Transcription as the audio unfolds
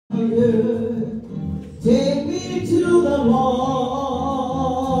Take me to the water.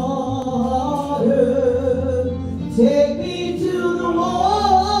 Take me to the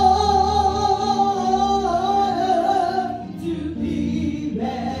water to be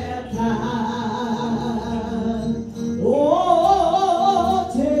baptized.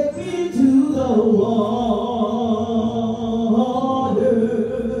 Oh, take me to the water.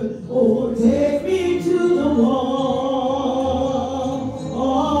 Oh, take me to the water.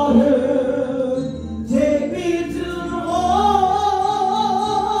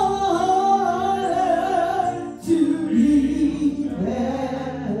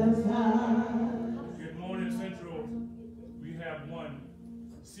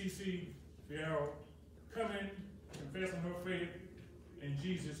 C.C. Fierro coming, confessing her faith in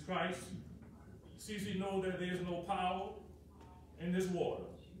Jesus Christ. C.C. knows that there is no power in this water.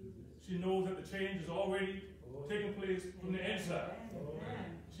 She knows that the change is already taking place from the inside.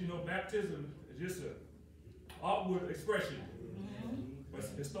 She knows baptism is just an outward expression, but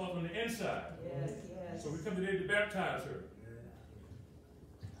it starts on the inside. So we come today to baptize her.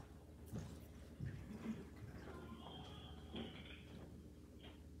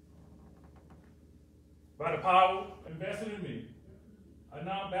 By the power invested in me, I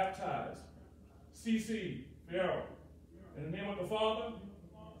now baptize C.C. Fierro in the name of the Father,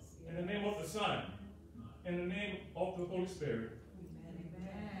 in the name of the Son, in the name of the Holy Spirit.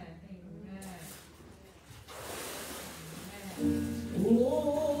 Amen.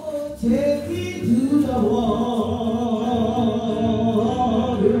 Oh, take me to the water.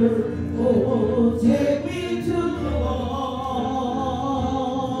 Oh, take me to the water.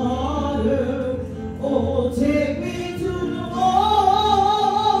 Oh, take me to the water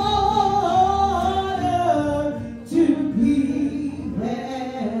to be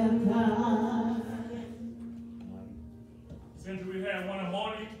baptized. Since we have one of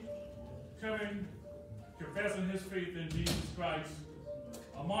Marty coming, confessing his faith in Jesus Christ,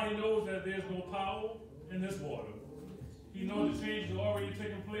 Marty knows that there's no power in this water. He knows the change is already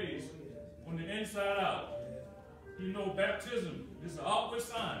taking place on the inside out. He knows baptism is an outward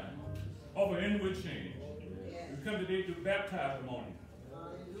sign of an inward change. We come today to baptize the morning.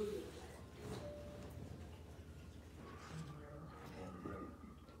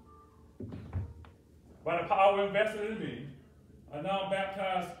 By the power invested in me, I now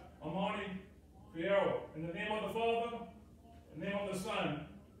baptize Amani Fierro in the name of the Father, in the name of the Son,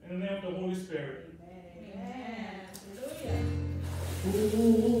 in the name of the Holy Spirit. Amen.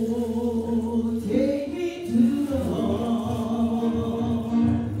 Oh, take me to the water.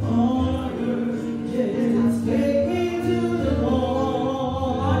 Yes, take me to the water.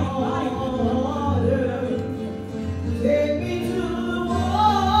 Take me to the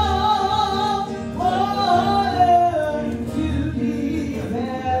water to be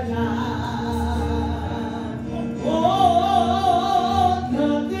baptized. Oh,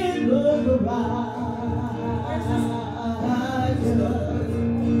 nothing but the righteous.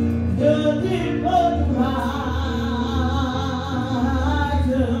 Nothing but the righteous.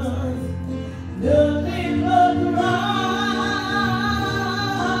 Nothing but the righteous.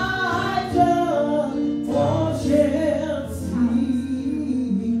 All shall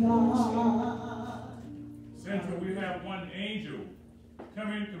see God. Central, we have one angel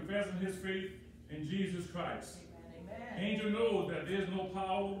coming, confessing his faith in Jesus Christ. Amen. Angel knows that there's no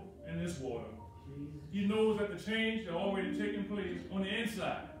power in this water. He knows that the change is already taking place on the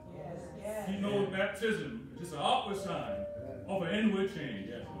inside. He knows baptism is just an outward sign of an inward change.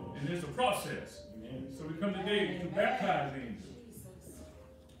 And it's a process. So we come today to baptize angels.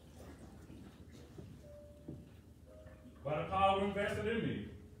 By the power invested in me,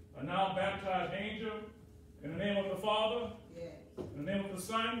 I now baptize angel in the name of the Father, in the name of the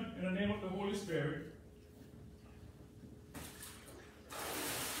Son, in the name of the Holy Spirit.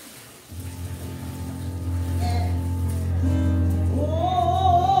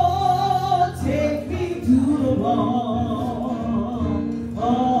 Oh, take me to the water.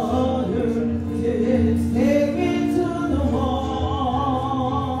 Yes, take me to the water.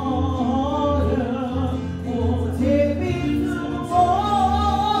 Oh, take me to the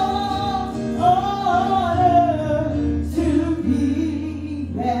water to be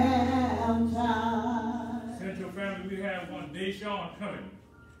baptized. Central family, we have one Deshaun coming,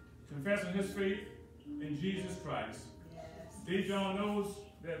 confessing his faith in Jesus Christ. Deshaun knows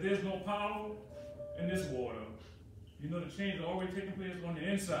that there's no power in this water. You know the change is already taking place on the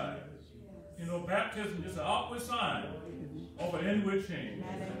inside. You know, baptism is an outward sign of an inward change.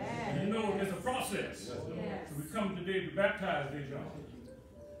 And you know it's a process. So we come today to baptize Deshaun.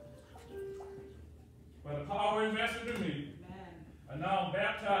 By the power invested in me, I now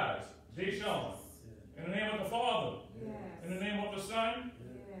baptize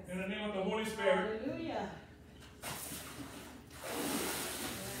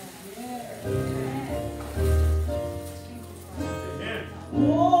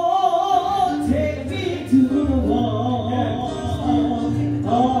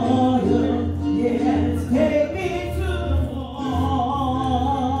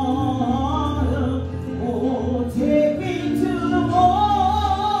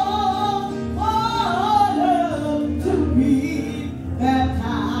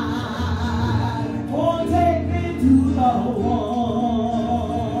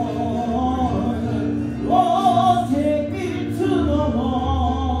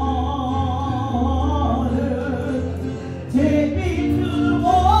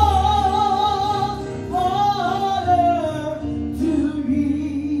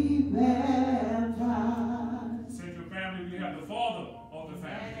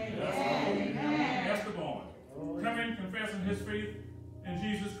confessing his faith in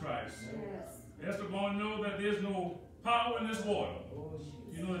Jesus Christ. Esther going to know that there's no power in this water.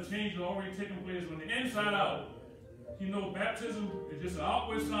 You know the change is already taking place from the inside out. You know baptism is just an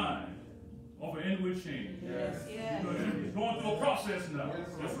outward sign of an inward change. Yes. You know, he's going through a process now.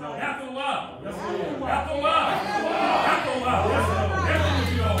 Yes. After a while. After a while. After a while. Everything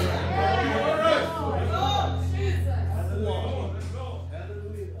will be all right. Let's go.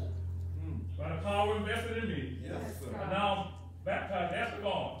 By the power invested in me. And now baptized. That's the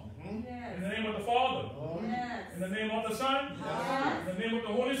God. In the name of the Father. In the name of the Son. In the name of the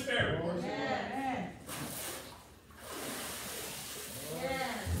Holy Spirit.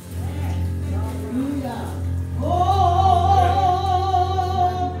 Oh,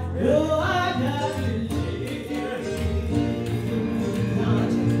 I got to live.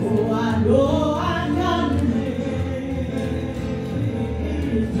 Oh, I know I got to live.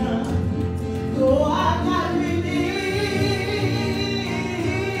 Oh, I got to live.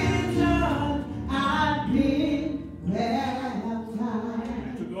 I've been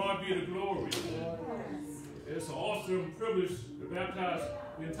baptized. To God be the glory. It's an awesome privilege to baptize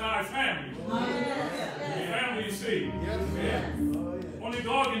the entire family. The family is saved. Only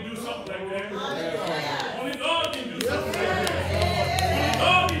God can do something like that. Only God can do something like that.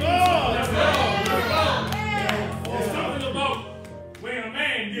 Only God can do something like that. There's something about when a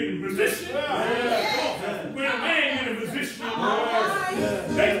man gets in position. When a man gets in position,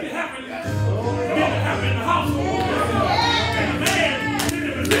 things can happen. Things can happen in the household. And a man gets in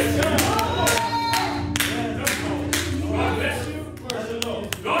position. God bless you.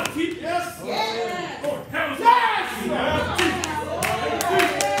 God keep you.